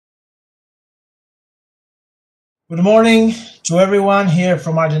Good morning to everyone here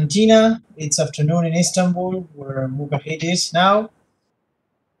from Argentina. It's afternoon in Istanbul, where Mujahid is now.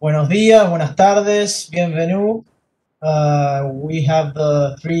 Buenos días, buenas tardes, bienvenue. We have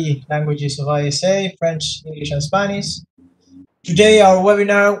the three languages of ISA, French, English, and Spanish. Today our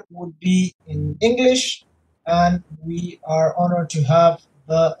webinar would be in English, and we are honored to have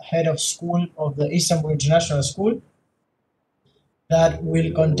the head of school of the Istanbul International School that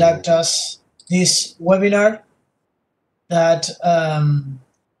will conduct us this webinar. That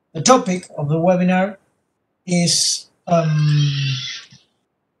the topic of the webinar is the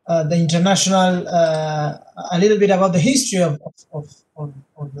international, a little bit about the history of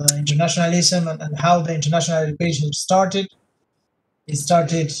the internationalism and how the international education started. It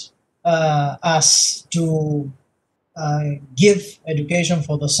started as to give education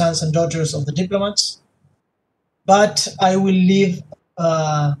for the sons and daughters of the diplomats. But I will leave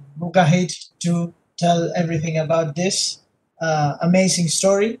Mujahid to tell everything about this amazing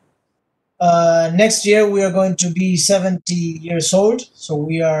story. Next year we are going to be 70 years old, so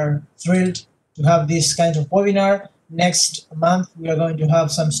we are thrilled to have this kind of webinar. Next month we are going to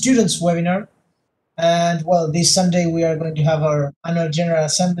have some students webinar, and well, this Sunday we are going to have our annual general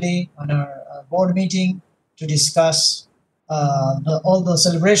assembly and our board meeting to discuss all the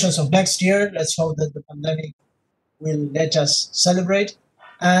celebrations of next year. Let's hope that the pandemic will let us celebrate,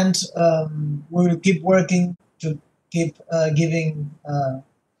 and we will keep working to keep giving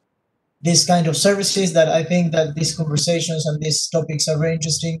this kind of services. That I think that these conversations and these topics are very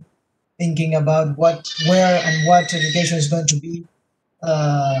interesting, thinking about where and what education is going to be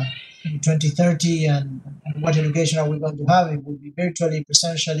in 2030, and what education are we going to have. It will be virtually,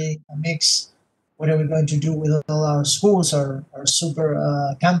 presentially, a mix. What are we going to do with all our schools, our super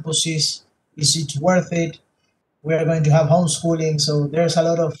campuses? Is it worth it? We are going to have homeschooling, so there's a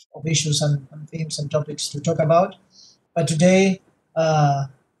lot of issues and themes and topics to talk about. But today,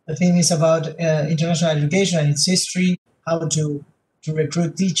 the theme is about international education and its history, how to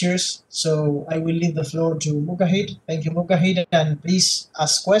recruit teachers. So I will leave the floor to Mujahid. Thank you, Mujahid, and please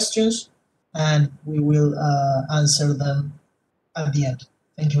ask questions, and we will answer them at the end.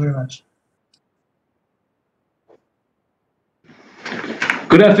 Thank you very much.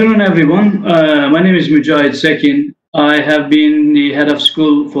 Good afternoon, everyone. My name is Mujahid Sekin. I have been the head of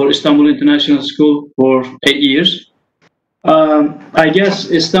school for Istanbul International School for 8 years. I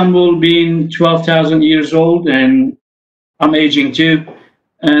guess Istanbul being 12,000 years old, and I'm aging too,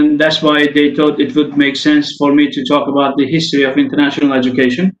 and that's why they thought it would make sense for me to talk about the history of international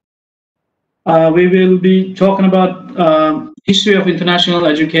education. We will be talking about history of international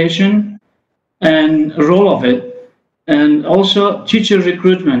education and role of it, and also teacher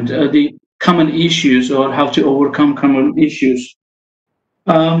recruitment, the common issues or how to overcome common issues.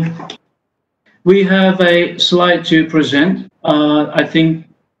 We have a slide to present. I think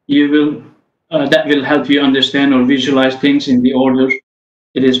you will that will help you understand or visualize things in the order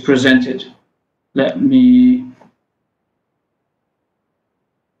it is presented. Let me.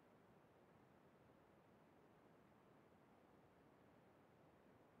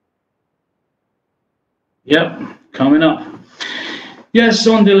 Yep, coming up. Yes,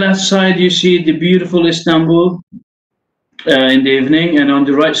 on the left side you see the beautiful Istanbul in the evening, and on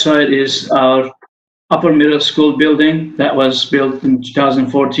the right side is our upper middle school building that was built in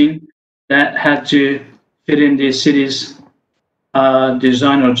 2014 that had to fit in the city's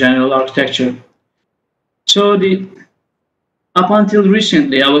design or general architecture. So up until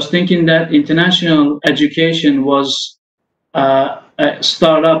recently, I was thinking that international education was a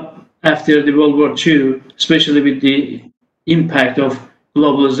startup after the World War II, especially with the impact of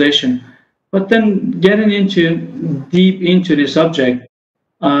globalization. But then getting deep into the subject,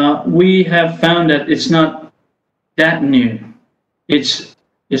 we have found that it's not that new. It's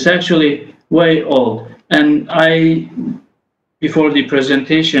actually way old. And before the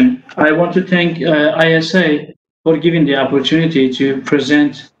presentation, I want to thank ISA for giving the opportunity to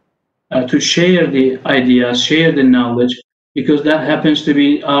present, to share the ideas, share the knowledge, because that happens to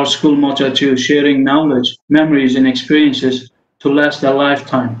be our school motto too: sharing knowledge, memories, and experiences to last a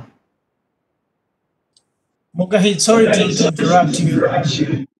lifetime. Mujahid, sorry to interrupt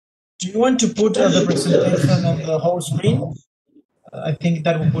you. Do you want to put the presentation on the whole screen? I think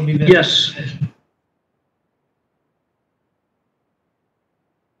that would be better. Yes.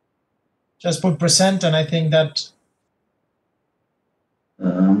 Just put present, and I think that.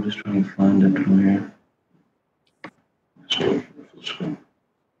 I'm just trying to find it from here.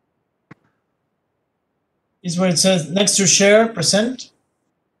 Is where it says next to share, present.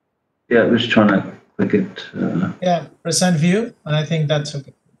 Yeah, I'm just trying to click it. Yeah, present view, and I think that's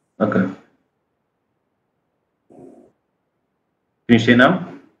okay. Okay. Can you see now?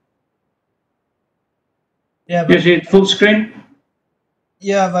 Yeah, You see it full screen?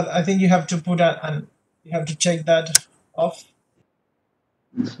 yeah, but I think you have to put that and you have to check that off.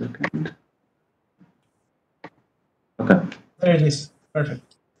 1 second. Okay. There it is. Perfect.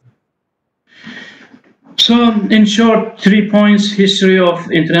 So, in short, 3 points: history of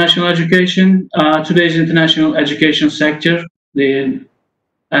international education, today's international education sector, and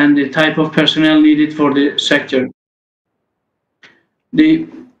the type of personnel needed for the sector. The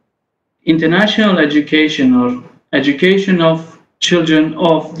international education, or education of children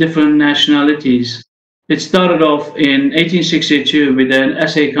of different nationalities, it started off in 1862 with an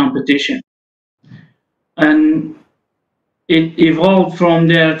essay competition, and it evolved from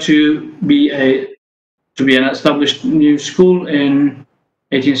there to be an established new school in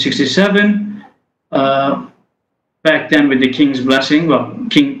 1867. Back then, with the king's blessing, well,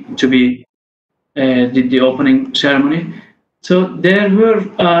 king to be did the opening ceremony. So there were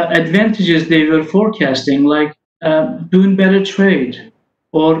advantages they were forecasting, like doing better trade,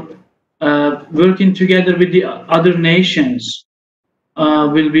 or working together with the other nations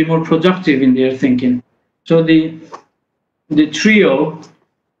will be more productive in their thinking. So the trio,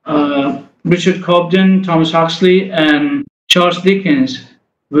 Richard Cobden, Thomas Huxley, and Charles Dickens,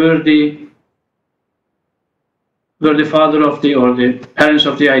 were the father of or the parents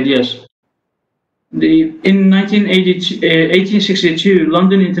of the ideas. In 1862,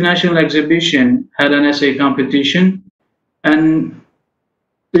 London International Exhibition had an essay competition, and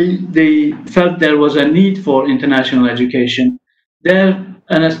they felt there was a need for international education. There,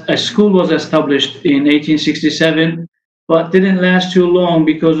 a school was established in 1867, but didn't last too long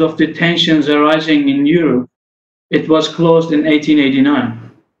because of the tensions arising in Europe. It was closed in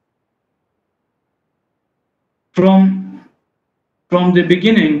 1889. From the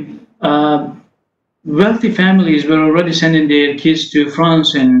beginning, wealthy families were already sending their kids to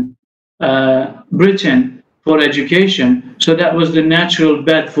France and Britain for education, so that was the natural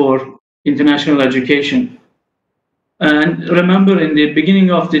bed for international education. And remember, in the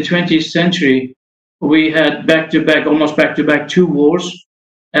beginning of the 20th century, we had almost back-to-back 2 wars,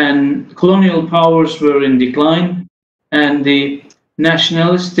 and colonial powers were in decline, and the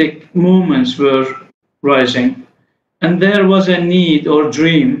nationalistic movements were rising. And there was a need or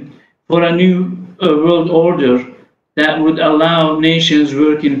dream for a new world order that would allow nations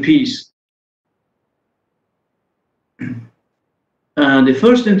work in peace. The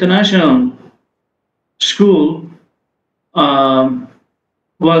first international school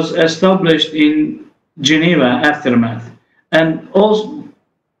was established in Geneva aftermath, and also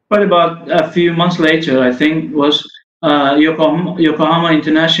quite about a few months later, I think, was Yokohama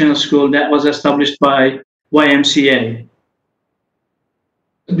International School that was established by YMCA.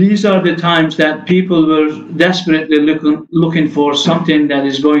 These are the times that people were desperately looking for something that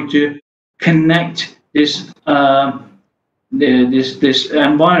is going to connect this this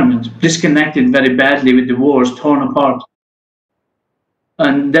environment, disconnected very badly with the wars, torn apart,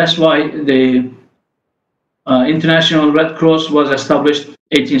 and that's why the International Red Cross was established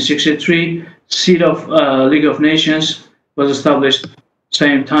 1863. Seat of League of Nations was established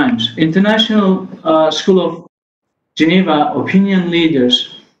same times. International School of Geneva opinion leaders.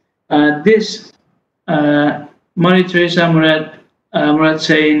 This Marie-Theresa Murat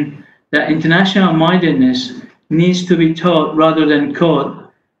saying that international mindedness needs to be taught rather than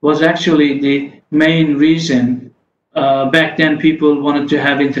caught was actually the main reason back then people wanted to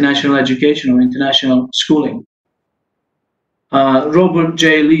have international education or international schooling. Robert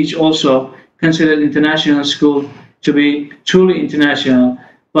J. Leach also considered international school to be truly international,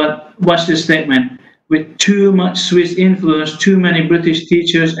 but watch this statement: with too much Swiss influence, too many British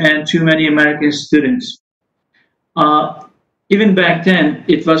teachers, and too many American students. Even back then,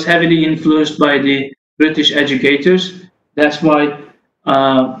 it was heavily influenced by the British educators. That's why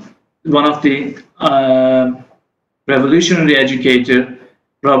one of the revolutionary educator,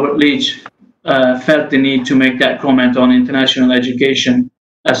 Robert Leach, felt the need to make that comment on international education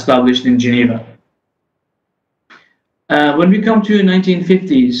established in Geneva. When we come to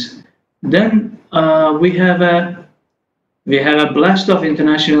 1950s, then we have a blast of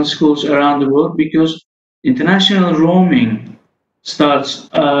international schools around the world because international roaming starts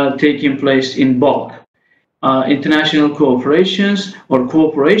taking place in bulk. International corporations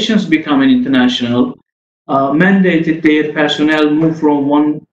becoming international mandated their personnel move from one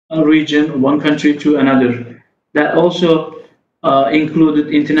region, one country to another. That also included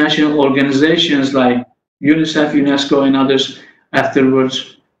international organizations like UNICEF, UNESCO, and others. Afterwards,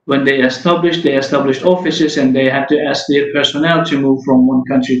 when they established offices, and they had to ask their personnel to move from one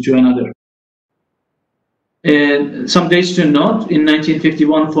country to another. Some dates to note: in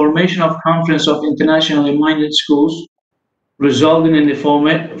 1951, formation of Conference of Internationally Minded Schools, resulting in the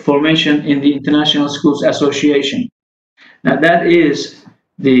formation in the International Schools Association. Now that is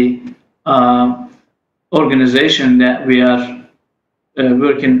the organization that we are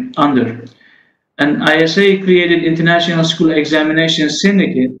working under. And ISA created International School Examination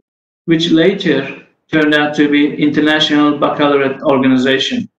Syndicate, which later turned out to be International Baccalaureate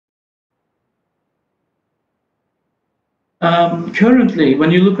Organization. Currently,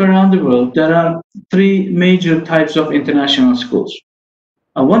 when you look around the world, there are three major types of international schools.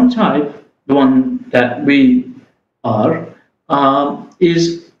 One type, the one that we are,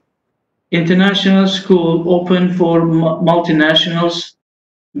 is international school open for multinationals,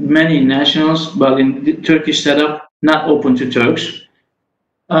 many nationals, but in the Turkish setup, not open to Turks.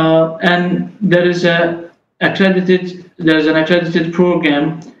 And there is an accredited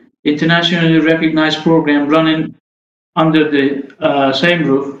program, internationally recognized program running under the same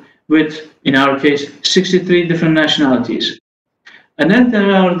roof with, in our case, 63 different nationalities. And then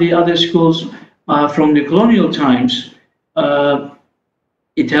there are the other schools from the colonial times,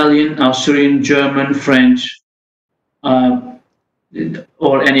 Italian, Austrian, German, French,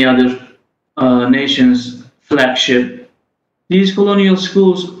 or any other nation's flagship. These colonial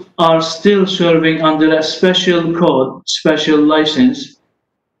schools are still serving under a special code, special license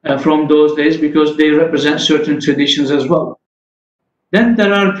from those days, because they represent certain traditions as well. Then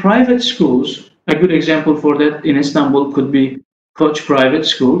there are private schools. A good example for that in Istanbul could be Koç Private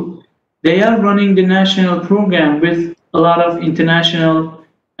School. They are running the national program with a lot of international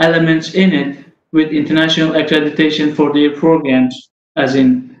elements in it, with international accreditation for their programs, as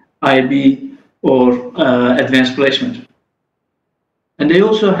in IB or advanced placement. And they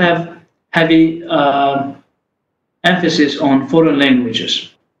also have heavy emphasis on foreign languages.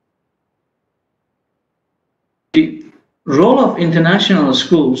 The role of international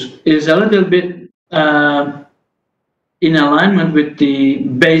schools is a little bit in alignment with the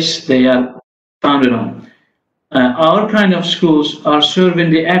base they are founded on. Our kind of schools are serving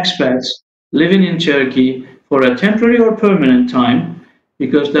the expats living in Turkey for a temporary or permanent time,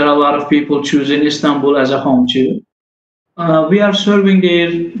 because there are a lot of people choosing Istanbul as a home too. We are serving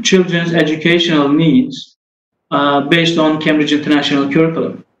their children's educational needs based on Cambridge International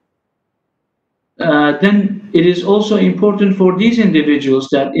Curriculum. Then it is also important for these individuals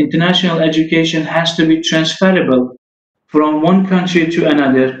that international education has to be transferable from one country to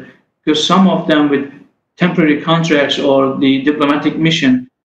another, because some of them with temporary contracts or the diplomatic mission,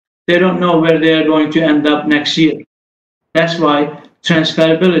 they don't know where they are going to end up next year. That's why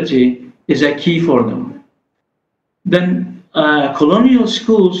transferability is a key for them. Then colonial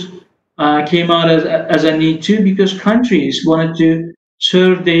schools came out as a need too, because countries wanted to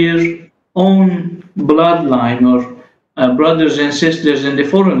serve their own bloodline or brothers and sisters in the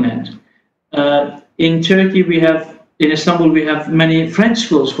foreign land. In Turkey, in Istanbul, we have many French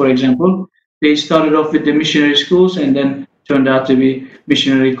schools, for example. They started off with the missionary schools and then turned out to be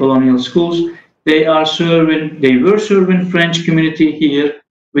missionary colonial schools. They were serving French community here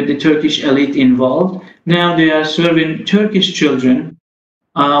with the Turkish elite involved. Now they are serving Turkish children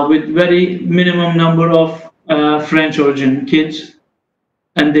with very minimum number of French origin kids,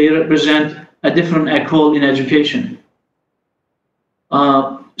 and they represent a different école in education.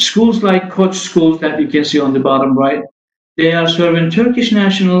 Schools like Koç schools that you can see on the bottom right, they are serving Turkish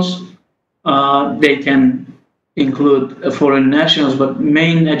nationals. They can include foreign nationals, but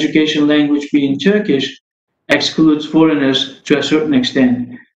main education language being Turkish excludes foreigners to a certain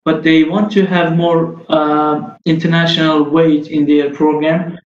extent. But they want to have more international weight in their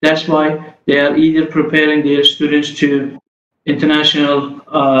program. That's why they are either preparing their students to international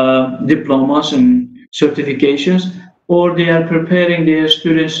diplomas and certifications, or they are preparing their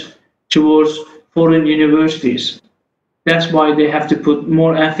students towards foreign universities. That's why they have to put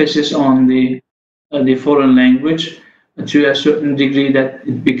more emphasis on the foreign language to a certain degree that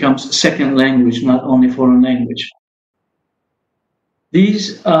it becomes second language, not only foreign language.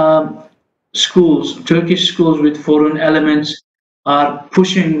 These schools, Turkish schools with foreign elements, are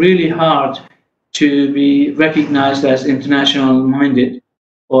pushing really hard to be recognized as international minded,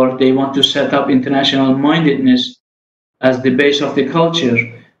 or they want to set up international mindedness as the base of the culture.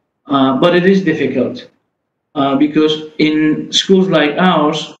 But it is difficult because in schools like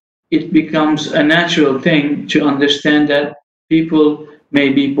ours, it becomes a natural thing to understand that people may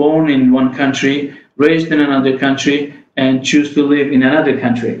be born in one country, raised in another country, and choose to live in another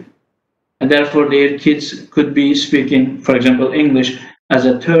country. And therefore, their kids could be speaking, for example, English as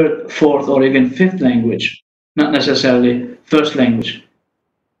a third, fourth, or even fifth language, not necessarily first language.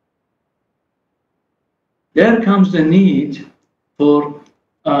 There comes the need for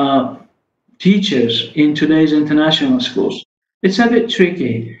teachers in today's international schools. It's a bit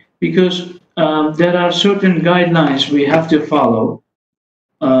tricky because there are certain guidelines we have to follow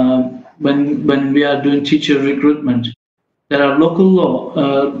when we are doing teacher recruitment. There are local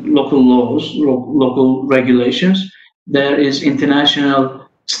laws, local regulations. There is international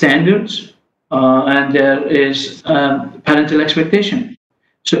standards, and there is parental expectation.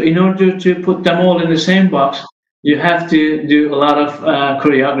 So in order to put them all in the same box, you have to do a lot of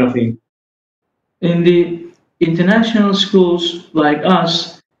choreography. In the international schools like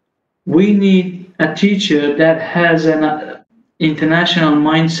us, we need a teacher that has an international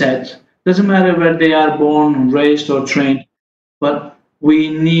mindset. Doesn't matter where they are born, raised, or trained, but we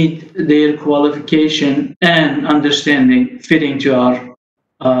need their qualification and understanding fitting to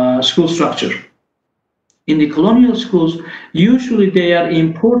our school structure. In the colonial schools, usually they are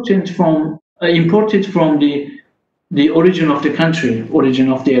imported from the origin of the country,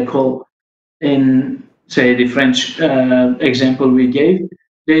 origin of the école. In say the French example we gave,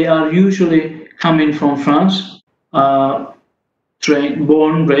 they are usually coming from France,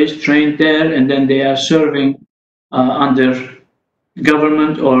 born, raised, trained there, and then they are serving under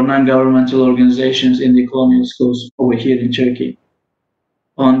government or non-governmental organizations in the colonial schools over here in Turkey.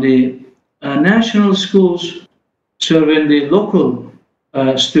 On the national schools serving the local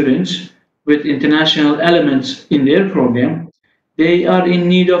students with international elements in their program, they are in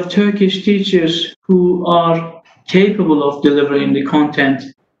need of Turkish teachers who are capable of delivering the content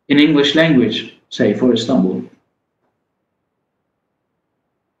in English language, say for Istanbul.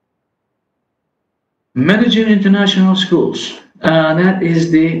 Managing international schools, that is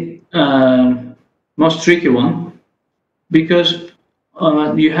the most tricky one because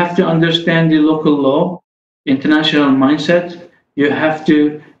you have to understand the local law, international mindset. You have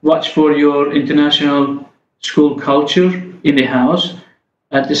to watch for your international school culture in the house.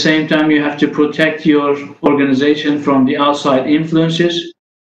 At the same time, you have to protect your organization from the outside influences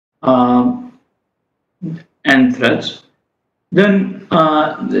and threats. Then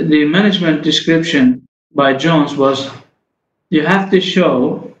the management description by Jones was you have to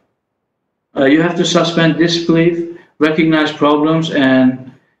show, you have to suspend disbelief, recognize problems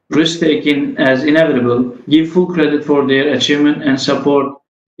and risk taking as inevitable, give full credit for their achievement and support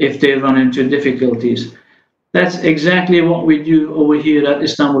if they run into difficulties. That's exactly what we do over here at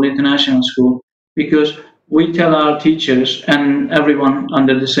Istanbul International School because we tell our teachers and everyone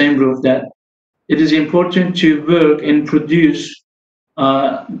under the same roof that it is important to work and produce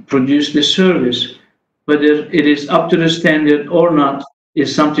the service. Whether it is up to the standard or not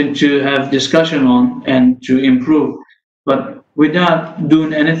is something to have discussion on and to improve. But without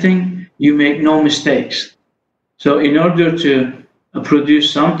doing anything, you make no mistakes. So in order to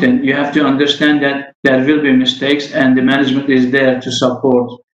produce something, you have to understand that there will be mistakes and the management is there to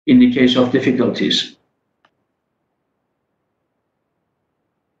support in the case of difficulties.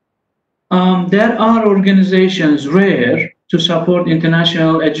 There are organizations rare to support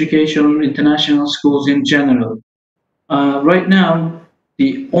international education or international schools in general. Right now,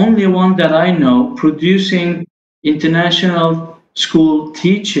 the only one that I know producing international school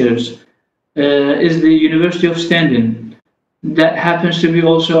teachers is the University of Stanton. That happens to be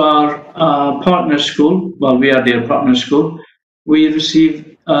also our partner school. Well, we are their partner school. We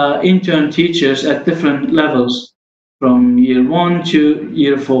receive intern teachers at different levels from year 1 to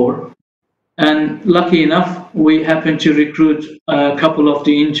year 4. And lucky enough, we happen to recruit a couple of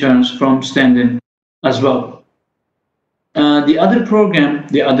the interns from Stanton as well. The other program,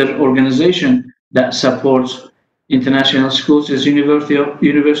 the other organization that supports international schools is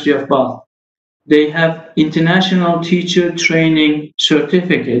University of Bath. They have international teacher training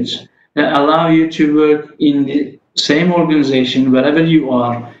certificates that allow you to work in the same organization wherever you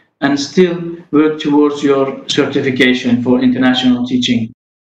are and still work towards your certification for international teaching.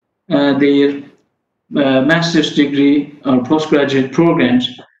 Their master's degree or postgraduate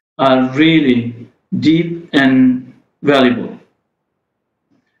programs are really deep and valuable.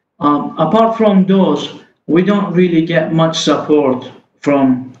 Apart from those, we don't really get much support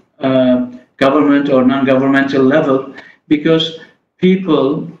from government or non-governmental level because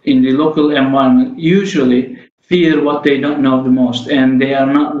people in the local environment usually fear what they don't know the most and they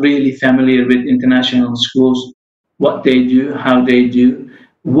are not really familiar with international schools, what they do, how they do,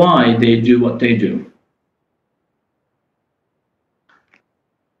 why they do what they do.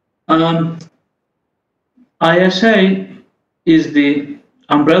 ISA is the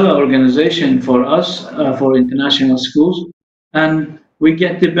umbrella organization for us for international schools, and we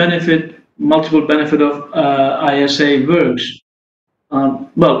get the benefit, multiple benefit of ISA works.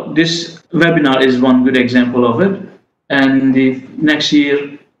 Well, this webinar is one good example of it. And the next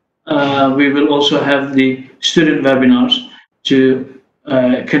year, we will also have the student webinars to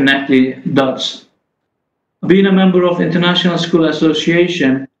connect the dots. Being a member of International School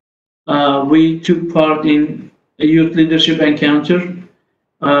Association, we took part in a youth leadership encounter.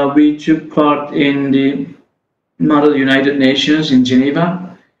 We took part in the Model United Nations in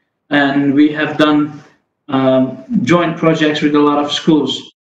Geneva, and we have done joint projects with a lot of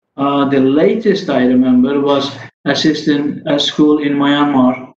schools. The latest I remember was assisting a school in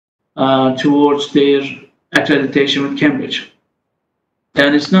Myanmar towards their accreditation with Cambridge.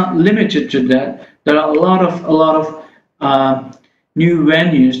 And it's not limited to that. There are a lot of new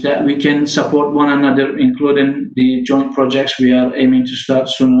venues that we can support one another, including the joint projects we are aiming to start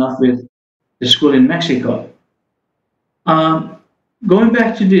soon enough with the school in Mexico. Um, Going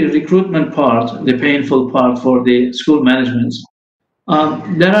back to the recruitment part, the painful part for the school management,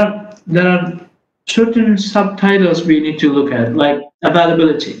 there are certain subtitles we need to look at, like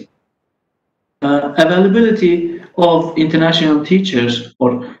availability. Availability of international teachers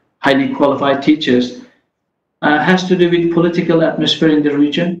or highly qualified teachers has to do with political atmosphere in the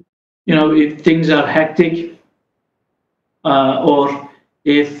region. You know, if things are hectic, or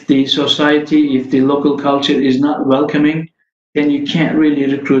if the society, if the local culture is not welcoming, then you can't really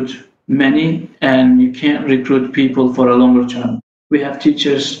recruit many, and you can't recruit people for a longer term. We have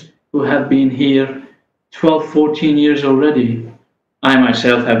teachers who have been here 12, 14 years already. I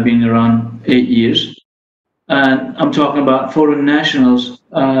myself have been around 8 years. And I'm talking about foreign nationals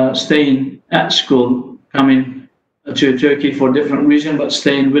staying at school, coming to Turkey for different reasons, but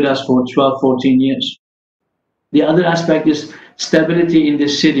staying with us for 12, 14 years. The other aspect is stability in the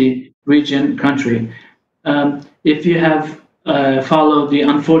city, region, country. If you have followed the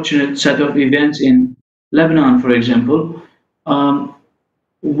unfortunate set of events in Lebanon, for example,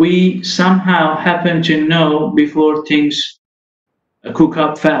 we somehow happen to know before things cook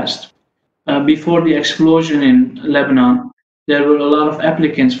up fast. Before the explosion in Lebanon, there were a lot of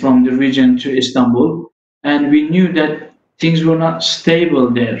applicants from the region to Istanbul, and we knew that things were not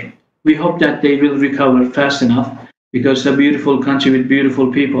stable there. We hope that they will recover fast enough because it's a beautiful country with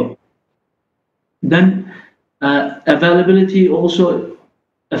beautiful people. Then availability also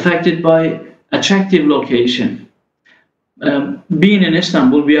affected by attractive location. Being in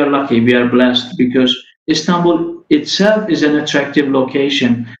Istanbul, we are lucky, we are blessed because Istanbul itself is an attractive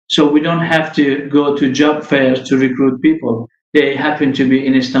location. So we don't have to go to job fairs to recruit people. They happen to be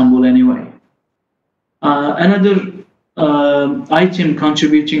in Istanbul anyway. Another item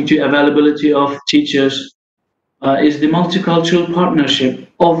contributing to availability of teachers is the multicultural partnership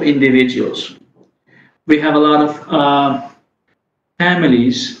of individuals. We have a lot of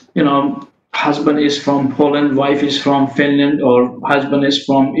families, you know, husband is from Poland, wife is from Finland, or husband is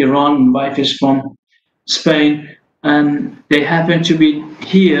from Iran, wife is from Spain, and they happen to be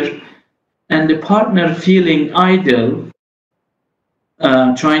here, and the partner feeling idle,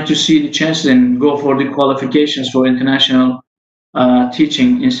 trying to see the chances and go for the qualifications for international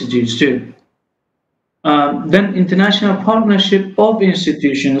teaching institutes too. Then international partnership of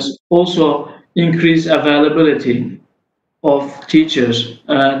institutions also increase availability of teachers.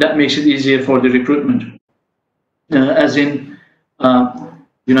 That makes it easier for the recruitment, as in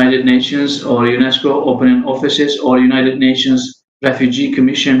United Nations or UNESCO opening offices, or United Nations Refugee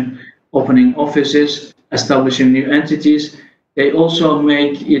Commission opening offices, establishing new entities. They also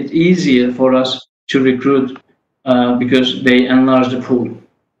make it easier for us to recruit because they enlarge the pool.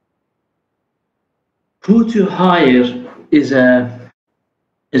 Who to hire is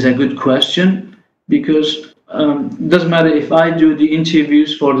a good question, because it doesn't matter if I do the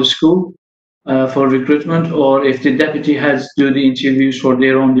interviews for the school for recruitment, or if the deputy heads do the interviews for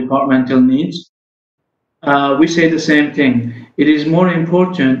their own departmental needs. We say the same thing. It is more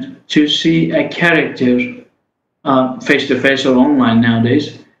important to see a character face to face or online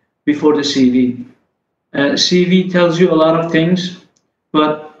nowadays before the CV. CV tells you a lot of things,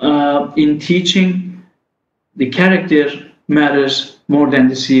 but in teaching, the character matters more than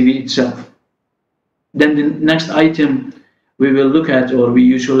the CV itself. Then the next item we will look at, or we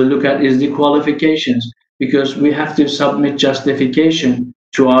usually look at, is the qualifications, because we have to submit justification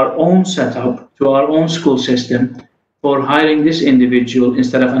to our own setup, to our own school system for hiring this individual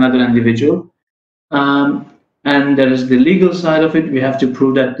instead of another individual. And there is the legal side of it. We have to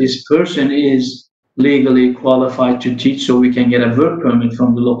prove that this person is legally qualified to teach, so we can get a work permit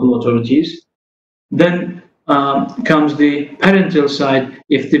from the local authorities. Then comes the parental side.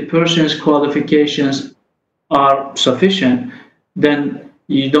 If the person's qualifications are sufficient, then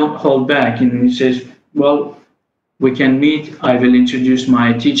you don't hold back, and he says, well, we can meet. I will introduce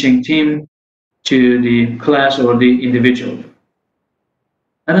my teaching team to the class or the individual.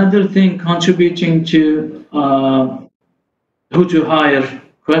 Another thing contributing to who to hire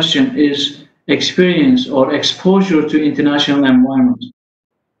question is experience or exposure to international environment.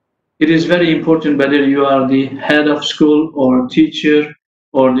 It is very important whether you are the head of school or teacher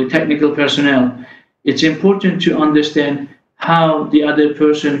or the technical personnel. It's important to understand how the other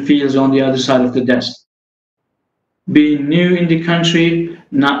person feels on the other side of the desk. Being new in the country,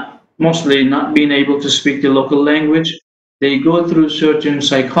 mostly not being able to speak the local language, they go through certain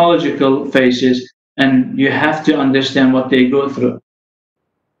psychological phases, and you have to understand what they go through.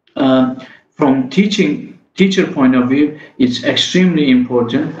 From teacher point of view, it's extremely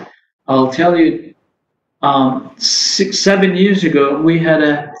important. I'll tell you, 7 years ago, we had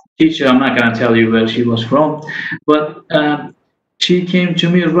a teacher. I'm not going to tell you where she was from, but she came to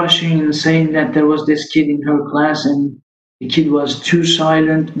me rushing and saying that there was this kid in her class and the kid was too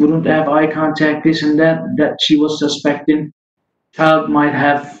silent, wouldn't have eye contact, this and that, that she was suspecting child might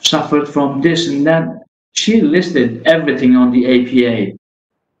have suffered from this and that. She listed everything on the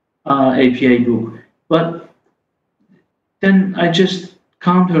APA book. But then I just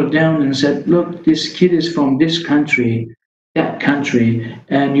calmed her down and said, look, this kid is from this country, that country,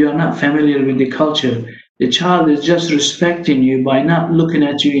 and you are not familiar with the culture. The child is just respecting you by not looking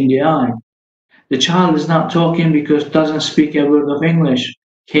at you in the eye. The child is not talking because doesn't speak a word of English,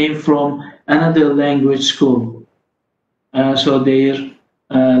 came from another language school. So their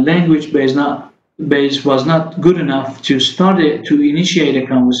language base was not good enough to to initiate a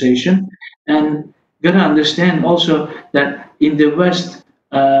conversation. And got to understand also that in the West,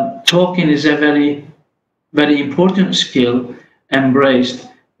 talking is a very, very important skill embraced.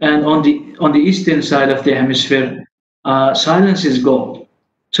 And on the eastern side of the hemisphere, silence is gold.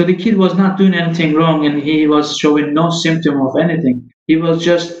 So the kid was not doing anything wrong, and he was showing no symptom of anything. He was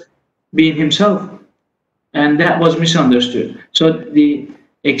just being himself, and that was misunderstood. So the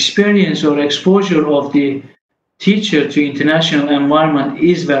experience or exposure of the teacher to international environment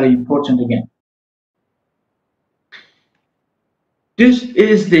is very important again. This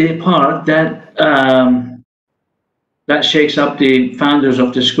is the part that that shakes up the founders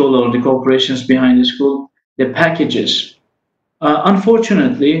of the school or the corporations behind the school, the packages.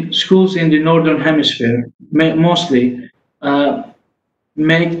 Unfortunately, schools in the Northern Hemisphere mostly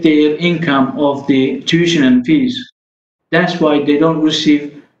make their income of the tuition and fees. That's why they don't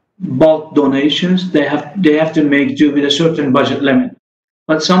receive bulk donations. They have to make do with a certain budget limit.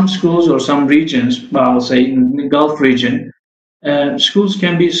 But some schools or some regions, well, I'll say in the Gulf region, schools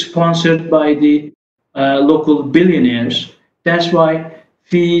can be sponsored by the local billionaires. That's why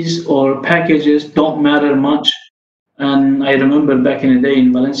fees or packages don't matter much. And I remember back in the day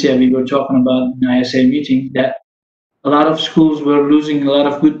in Valencia, we were talking about in ISA meeting that a lot of schools were losing a lot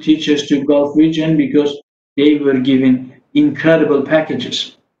of good teachers to Gulf region because they were given incredible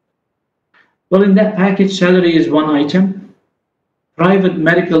packages. Well, in that package, salary is one item. Private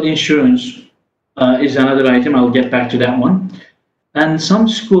medical insurance is another item. I'll get back to that one. And some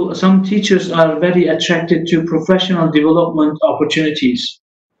teachers are very attracted to professional development opportunities,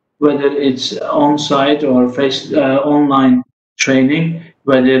 whether it's on-site or online training,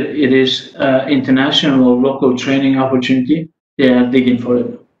 whether it is international or local training opportunity, they are digging for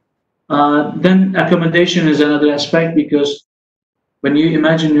it. Then accommodation is another aspect, because when you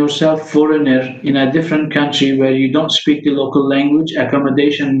imagine yourself foreigner in a different country where you don't speak the local language,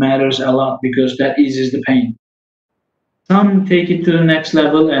 accommodation matters a lot because that eases the pain. Some take it to the next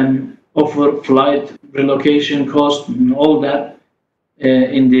level and offer flight, relocation cost, and all that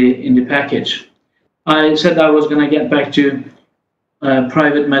in the package. I said I was going to get back to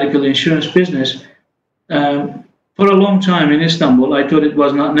private medical insurance business. For a long time in Istanbul, I thought it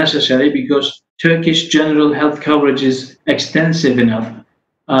was not necessary because Turkish general health coverage is extensive enough,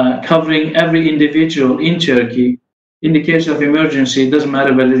 covering every individual in Turkey. In the case of emergency, it doesn't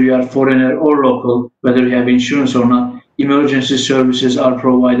matter whether you are foreigner or local, whether you have insurance or not, emergency services are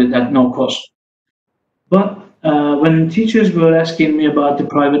provided at no cost. But when teachers were asking me about the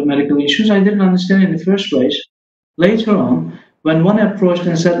private medical insurance, I didn't understand in the first place. Later on, when one approached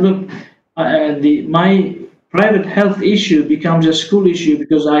and said, look, my private health issue becomes a school issue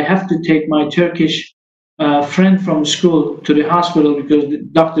because I have to take my Turkish friend from school to the hospital because the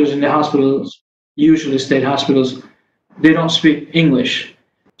doctors in the hospitals, usually state hospitals, they don't speak English.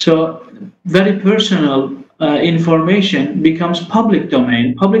 So very personal information becomes public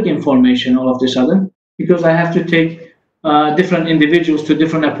domain, public information all of a sudden, because I have to take different individuals to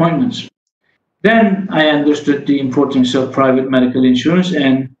different appointments. Then I understood the importance of private medical insurance,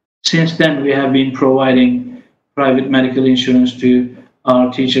 and since then we have been providing private medical insurance to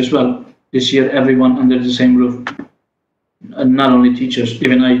our teachers. Well, this year everyone under the same roof, not only teachers,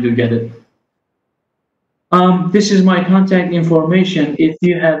 even I do get it. This is my contact information. If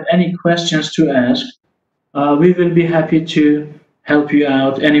you have any questions to ask, we will be happy to help you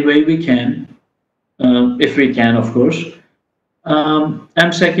out any way we can, if we can, of course.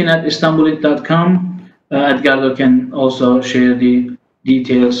 msakin@istanbulit.com. Edgardo can also share the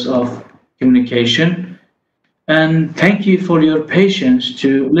details of communication. And thank you for your patience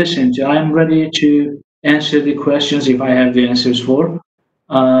to listen to. I'm ready to answer the questions if I have the answers for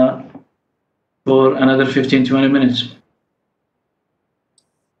another 15, 20 minutes.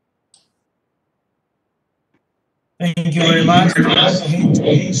 Thank you very much.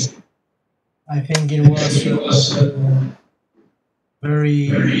 I think it was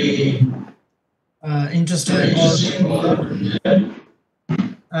very interesting.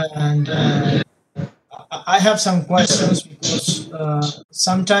 And I have some questions because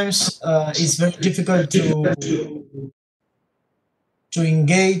sometimes it's very difficult to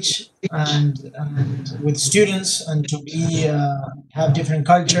engage and with students and to be have different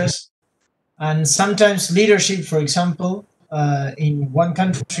cultures. And sometimes leadership, for example, in one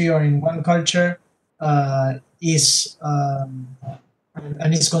country or in one culture is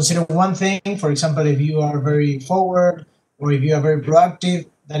and it's considered one thing. For example, if you are very forward or if you are very proactive,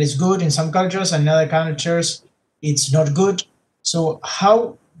 that is good in some cultures, and in other cultures it's not good. So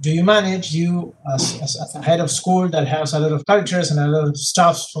how do you manage, you as a head of school that has a lot of cultures and a lot of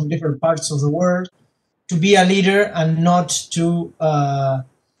staff from different parts of the world, to be a leader and not to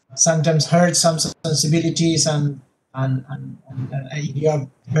sometimes hurt some sensibilities and you are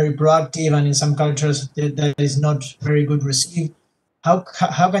very proactive, and in some cultures that is not very good received? How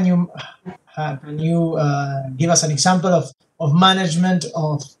can you give us an example of management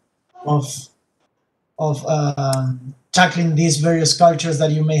of tackling these various cultures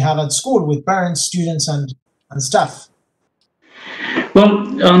that you may have at school with parents, students, and staff?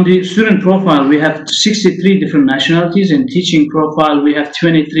 Well, on the student profile, we have 63 different nationalities. In teaching profile, we have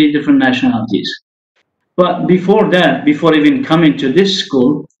 23 different nationalities. But before that, before even coming to this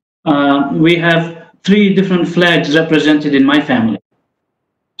school, we have 3 different flags represented in my family.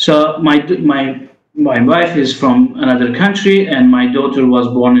 So my wife is from another country, and my daughter was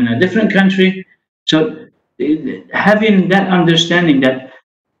born in a different country. So having that understanding that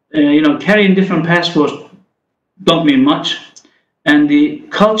carrying different passports don't mean much, and the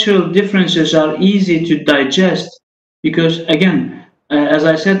cultural differences are easy to digest, because again, as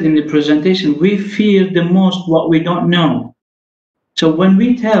I said in the presentation, we fear the most what we don't know. So when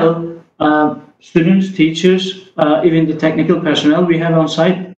we tell students, teachers, even the technical personnel we have on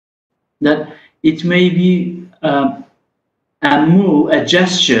site, that it may be a move, a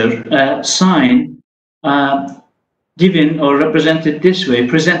gesture, a sign given or represented this way,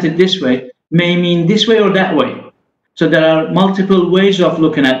 presented this way, may mean this way or that way. So there are multiple ways of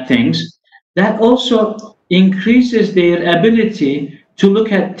looking at things. That also increases their ability to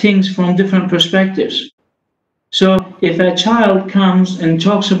look at things from different perspectives. So if a child comes and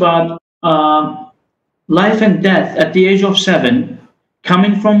talks about life and death at the age of 7,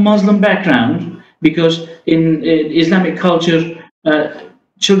 coming from Muslim background, because in Islamic culture,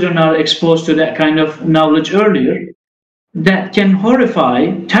 children are exposed to that kind of knowledge earlier, that can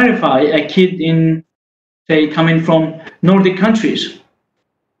terrify a kid in, say, coming from Nordic countries.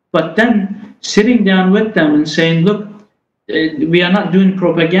 But then sitting down with them and saying, look, we are not doing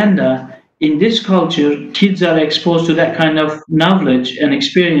propaganda. In this culture, kids are exposed to that kind of knowledge and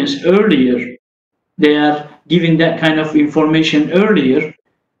experience earlier. They are given that kind of information earlier,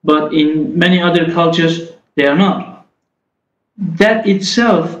 but in many other cultures, they are not. That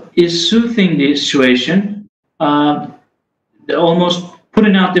itself is soothing the situation, almost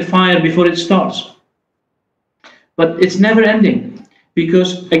putting out the fire before it starts. But it's never ending,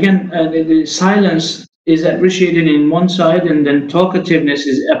 because again, the silence is appreciated in one side, and then talkativeness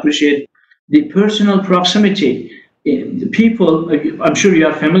is appreciated. The personal proximity, the people, I'm sure you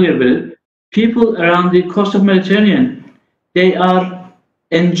are familiar with it, people around the coast of Mediterranean, they are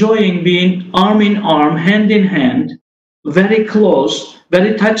enjoying being arm in arm, hand in hand, very close,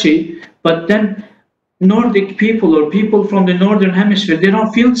 very touchy. But then Nordic people or people from the Northern Hemisphere, they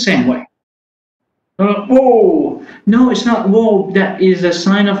don't feel the same way. Whoa, no, it's not whoa. That is a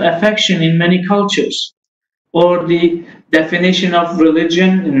sign of affection in many cultures. Or the definition of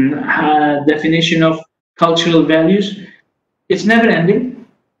religion and definition of cultural values, it's never ending.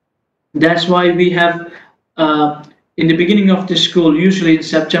 That's why we have, in the beginning of the school, usually in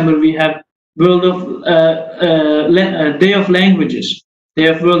September, we have Day of Languages, Day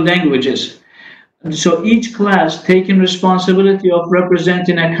of World Languages. So each class taking responsibility of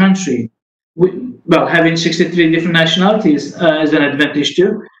representing a country. Well, having 63 different nationalities is an advantage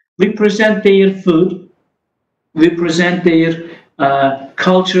too. We present their food, we present their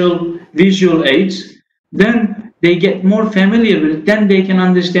cultural visual aids, then they get more familiar with it, then they can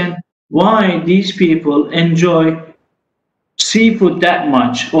understand why these people enjoy seafood that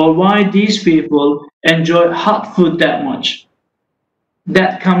much or why these people enjoy hot food that much.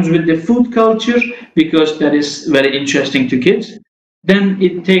 That comes with the food culture because that is very interesting to kids. Then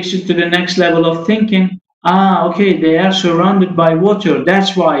it takes you to the next level of thinking. Ah, okay, they are surrounded by water.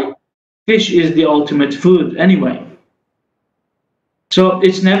 That's why fish is the ultimate food anyway. So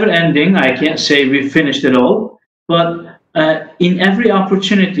it's never ending. I can't say we've finished it all, but in every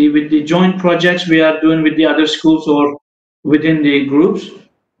opportunity with the joint projects we are doing with the other schools or within the groups,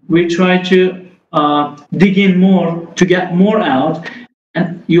 we try to dig in more to get more out.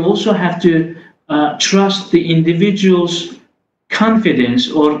 And you also have to trust the individual's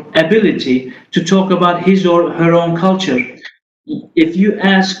confidence or ability to talk about his or her own culture. If you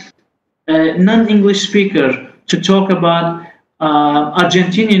ask a non-English speaker to talk about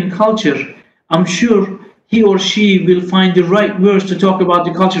Argentinian culture, I'm sure he or she will find the right words to talk about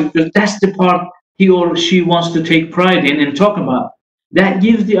the culture because that's the part he or she wants to take pride in and talk about. That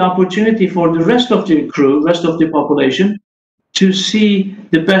gives the opportunity for the rest of the crew, rest of the population, to see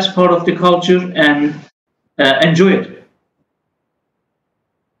the best part of the culture and enjoy it.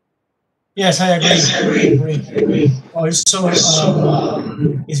 Yes, I agree. Also,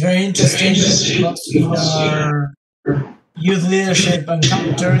 it's very interesting because in our youth leadership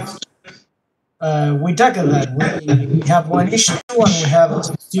encounters, we tackle that. We have one issue, and we have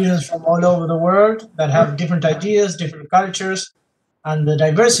students from all over the world that have different ideas, different cultures, and the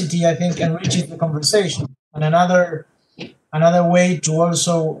diversity, I think, enriches the conversation. And another way to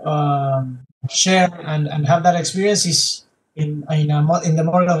also share and have that experience is in the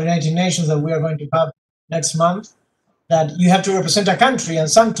model of the United Nations that we are going to have next month. That you have to represent a country, and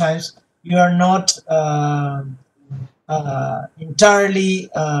sometimes you are not entirely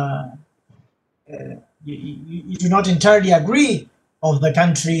you do not entirely agree of the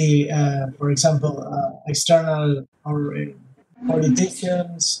country, for example, external or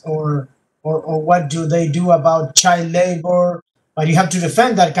politicians or what do they do about child labor, but you have to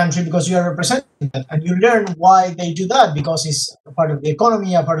defend that country because you are representing it, and you learn why they do that because it's a part of the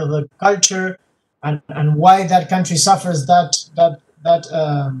economy, a part of the culture, and why that country suffers that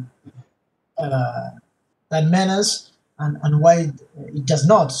menace, and why it does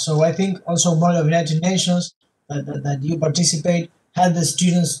not. So I think also more of United Nations that you participate help the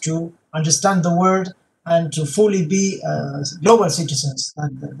students to understand the world and to fully be global citizens.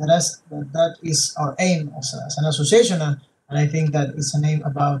 That is our aim as an association, and I think that is an aim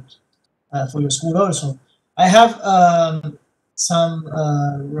about for your school also. I have some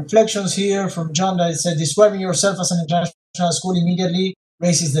reflections here from John that said describing yourself as an international school immediately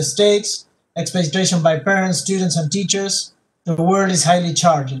raises the stakes, expectation by parents, students, and teachers. The word is highly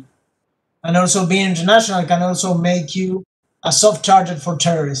charged. And also being international can also make you a soft target for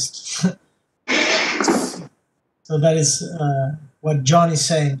terrorists. So that is what John is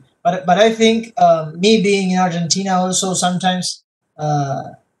saying. But I think me being in Argentina also sometimes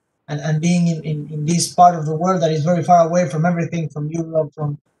and being in this part of the world that is very far away from everything, from Europe,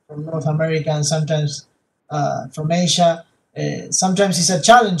 from North America, and sometimes from Asia, sometimes it's a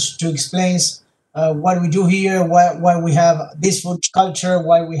challenge to explain what we do here, why we have this food culture,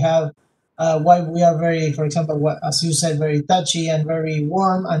 why we why we are very, for example, as you said, very touchy and very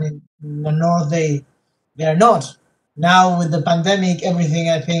warm, and in the north they are not. Now with the pandemic, everything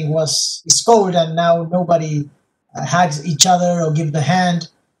I think is cold, and now nobody hugs each other or give the hand.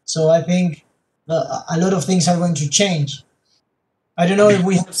 So I think a lot of things are going to change. I don't know if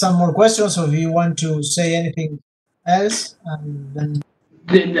we have some more questions or if you want to say anything else. And then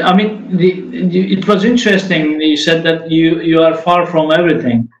I mean, it was interesting. You said that you are far from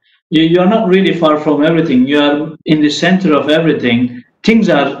everything. You are not really far from everything. You are in the center of everything. Things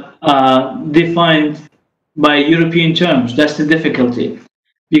are defined by European terms. That's the difficulty,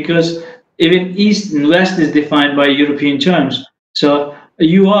 because even East and West is defined by European terms. So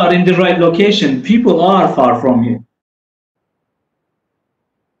you are in the right location. People are far from you.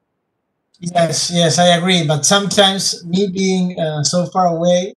 yes, I agree. But sometimes me being so far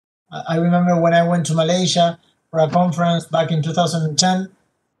away, I remember when I went to Malaysia for a conference back in 2010,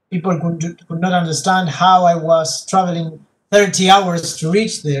 people could not understand how I was traveling 30 hours to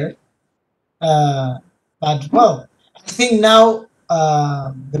reach there. But well, I think now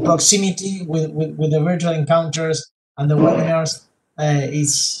the proximity with the virtual encounters and the webinars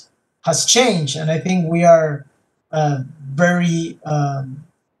is has changed, and I think we are very,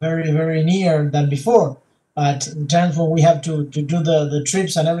 very near than before. But in terms when we have to do the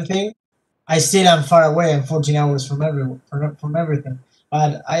trips and everything, I still am far away. I'm 14 hours from from everything.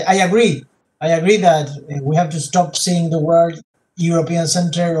 But I agree. I agree that we have to stop seeing the word European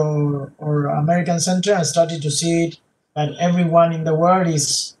center or American center and started to see it that everyone in the world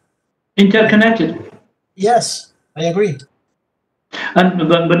is Interconnected. yes. I agree. And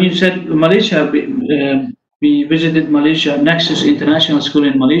when you said Malaysia, we visited Malaysia, Nexus International School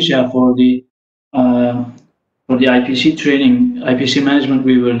in Malaysia uh, for the IPC training, IPC management.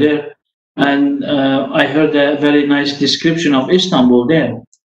 We were there, and I heard a very nice description of Istanbul there.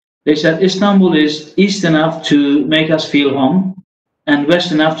 They said Istanbul is east enough to make us feel home, and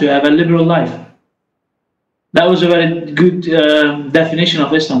west enough to have a liberal life. That was a very good definition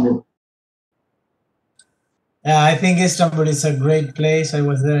of Istanbul. Yeah, I think Istanbul is a great place. I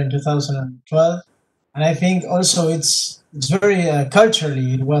was there in 2012, and I think also it's very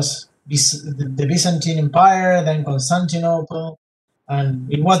culturally. It was the Byzantine Empire, then Constantinople,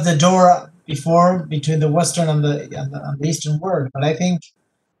 and it was the door before between the Western and the Eastern world. But I think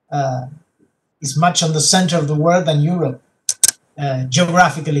uh, it's much on the center of the world than Europe,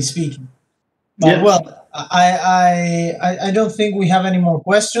 geographically speaking. But Yeah. well, I don't think we have any more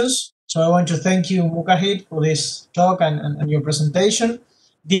questions. So I want to thank you, Mukahid, for this talk and your presentation.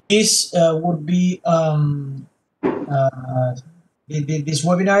 This would be uh, this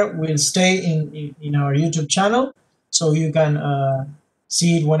webinar will stay in our YouTube channel, so you can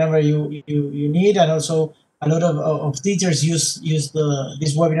see it whenever you need. And also, a lot of teachers use these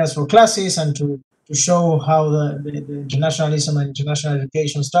webinars for classes and to show how the internationalism and international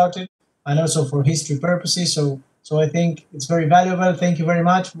education started, and also for history purposes. So I think it's very valuable. Thank you very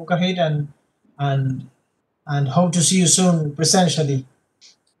much, Mukahid, and and hope to see you soon presentially.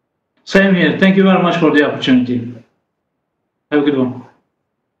 Same here. Thank you very much for the opportunity. Have a good one.